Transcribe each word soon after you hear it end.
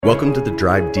Welcome to the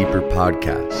Drive Deeper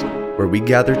podcast, where we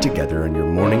gather together on your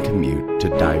morning commute to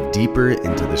dive deeper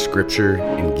into the scripture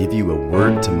and give you a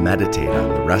word to meditate on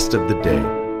the rest of the day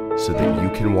so that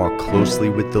you can walk closely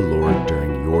with the Lord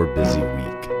during your busy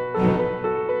week.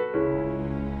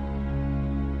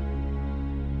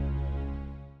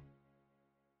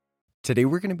 Today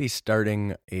we're going to be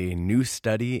starting a new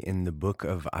study in the book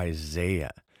of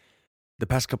Isaiah. The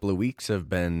past couple of weeks have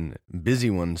been busy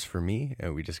ones for me.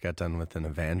 We just got done with an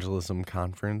evangelism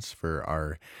conference for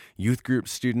our youth group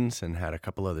students and had a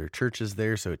couple other churches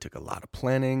there, so it took a lot of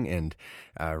planning and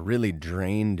really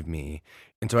drained me.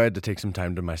 And so I had to take some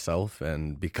time to myself,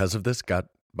 and because of this, got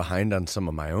behind on some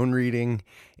of my own reading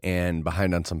and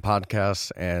behind on some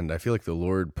podcasts, and I feel like the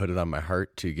Lord put it on my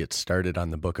heart to get started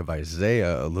on the book of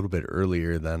Isaiah a little bit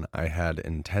earlier than I had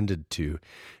intended to.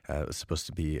 It was supposed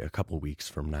to be a couple weeks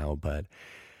from now, but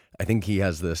I think He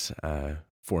has this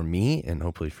for me and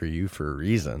hopefully for you for a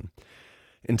reason.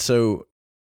 And so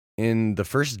in the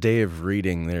first day of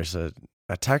reading, there's a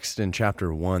text in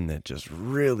chapter 1 that just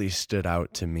really stood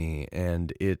out to me,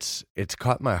 and it's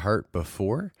caught my heart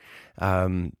before,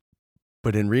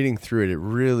 but in reading through it, it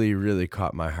really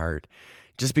caught my heart,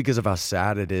 just because of how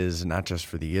sad it is, not just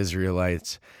for the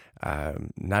Israelites,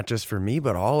 not just for me,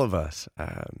 but all of us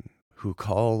who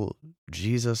call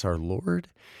Jesus our Lord,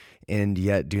 and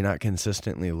yet do not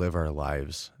consistently live our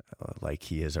lives like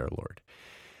He is our Lord.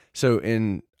 So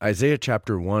in Isaiah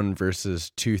chapter 1,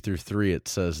 verses 2 through 3, it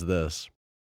says this: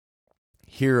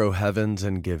 "Hear, O heavens,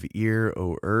 and give ear,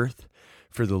 O earth,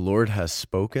 for the Lord has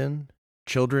spoken.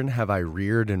 Children have I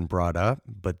reared and brought up,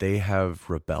 but they have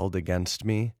rebelled against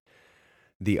me.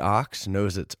 The ox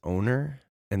knows its owner,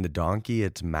 and the donkey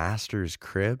its master's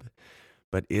crib,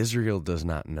 but Israel does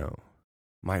not know.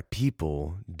 My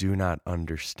people do not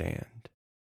understand."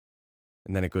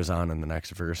 And then it goes on in the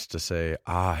next verse to say,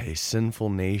 a sinful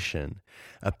nation,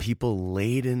 a people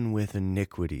laden with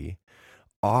iniquity,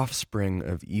 offspring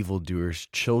of evildoers,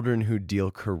 children who deal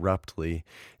corruptly.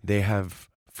 They have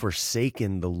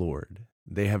forsaken the Lord.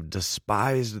 They have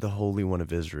despised the Holy One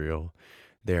of Israel.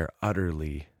 They are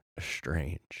utterly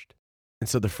estranged. And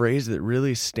so the phrase that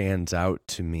really stands out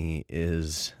to me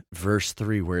is verse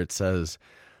 3, where it says,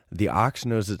 "The ox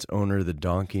knows its owner, the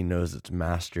donkey knows its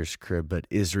master's crib, but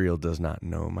Israel does not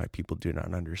know. My people do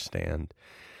not understand."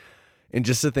 And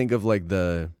just to think of like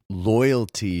the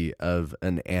loyalty of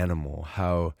an animal,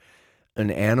 how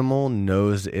an animal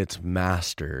knows its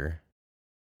master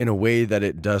in a way that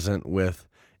it doesn't with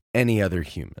any other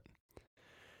human.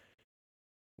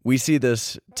 We see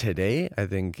this today, I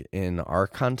think, in our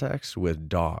context with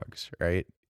dogs, right?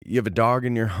 You have a dog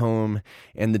in your home,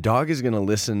 and the dog is going to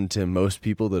listen to most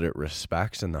people that it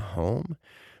respects in the home.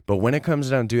 But when it comes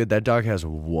down to it, that dog has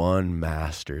one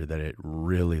master that it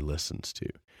really listens to.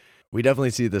 We definitely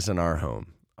see this in our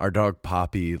home. Our dog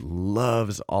Poppy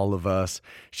loves all of us.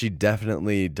 She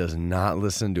definitely does not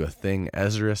listen to a thing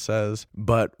Ezra says.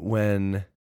 But when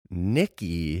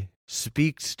Nikki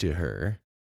speaks to her,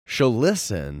 she'll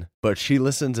listen, but she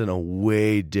listens in a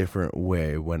way different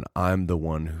way when I'm the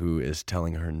one who is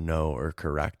telling her no or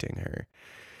correcting her,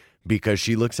 because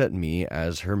she looks at me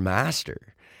as her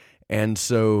master. And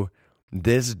so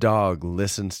this dog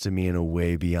listens to me in a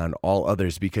way beyond all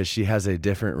others because she has a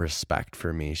different respect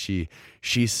for me. She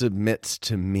submits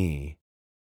to me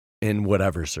in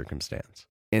whatever circumstance.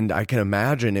 And I can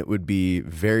imagine it would be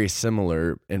very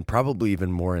similar and probably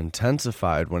even more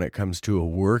intensified when it comes to a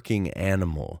working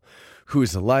animal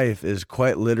whose life is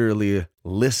quite literally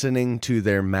listening to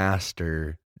their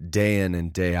master day in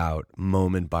and day out,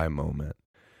 moment by moment.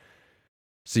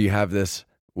 So you have this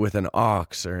with an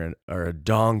ox or a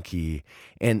donkey,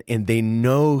 and they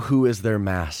know who is their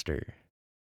master,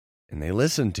 and they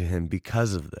listen to him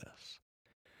because of this.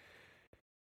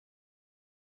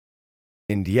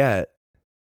 And yet,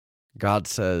 God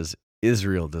says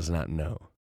Israel does not know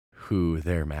who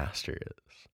their master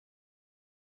is.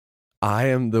 I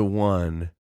am the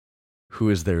one who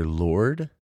is their Lord,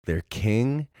 their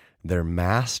King, their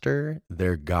master,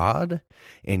 their God,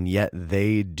 and yet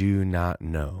they do not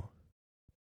know.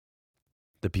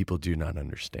 The people do not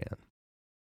understand.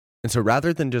 And so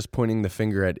rather than just pointing the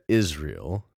finger at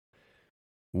Israel,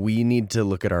 we need to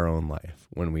look at our own life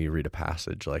when we read a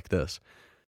passage like this.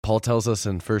 Paul tells us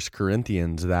in 1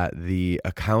 Corinthians that the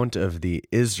account of the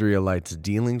Israelites'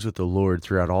 dealings with the Lord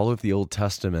throughout all of the Old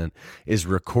Testament is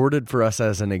recorded for us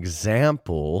as an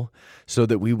example so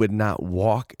that we would not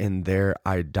walk in their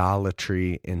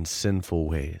idolatry in sinful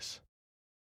ways,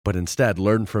 but instead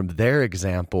learn from their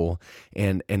example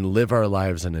and live our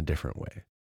lives in a different way.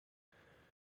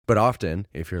 But often,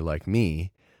 if you're like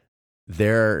me,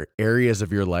 there are areas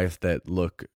of your life that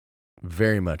look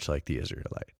very much like the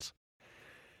Israelites.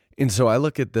 And so I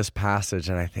look at this passage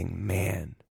and I think,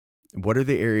 man, what are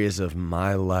the areas of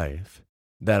my life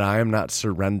that I am not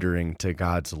surrendering to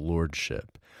God's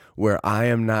lordship, where I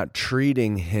am not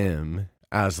treating him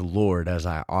as Lord as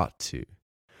I ought to?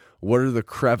 What are the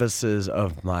crevices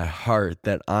of my heart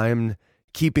that I'm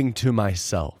keeping to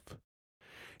myself?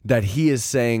 That he is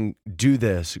saying, do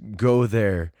this, go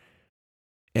there.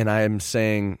 And I am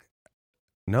saying,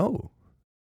 no.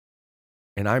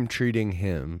 And I'm treating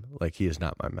him like he is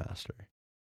not my master.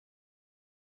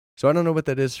 So I don't know what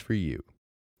that is for you.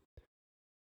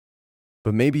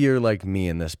 But maybe you're like me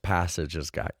and this passage has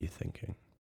got you thinking.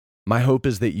 My hope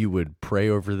is that you would pray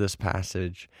over this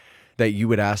passage, that you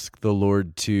would ask the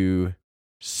Lord to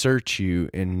search you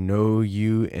and know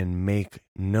you and make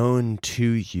known to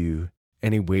you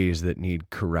any ways that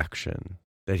need correction,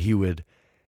 that he would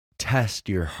test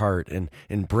your heart and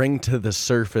bring to the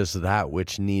surface that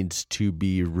which needs to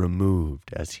be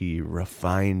removed as he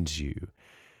refines you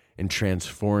and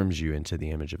transforms you into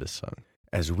the image of his Son.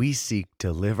 As we seek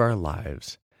to live our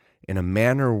lives in a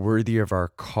manner worthy of our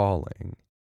calling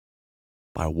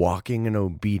by walking in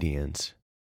obedience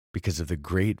because of the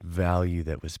great value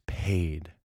that was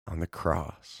paid on the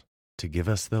cross to give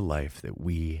us the life that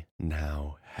we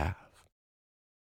now have.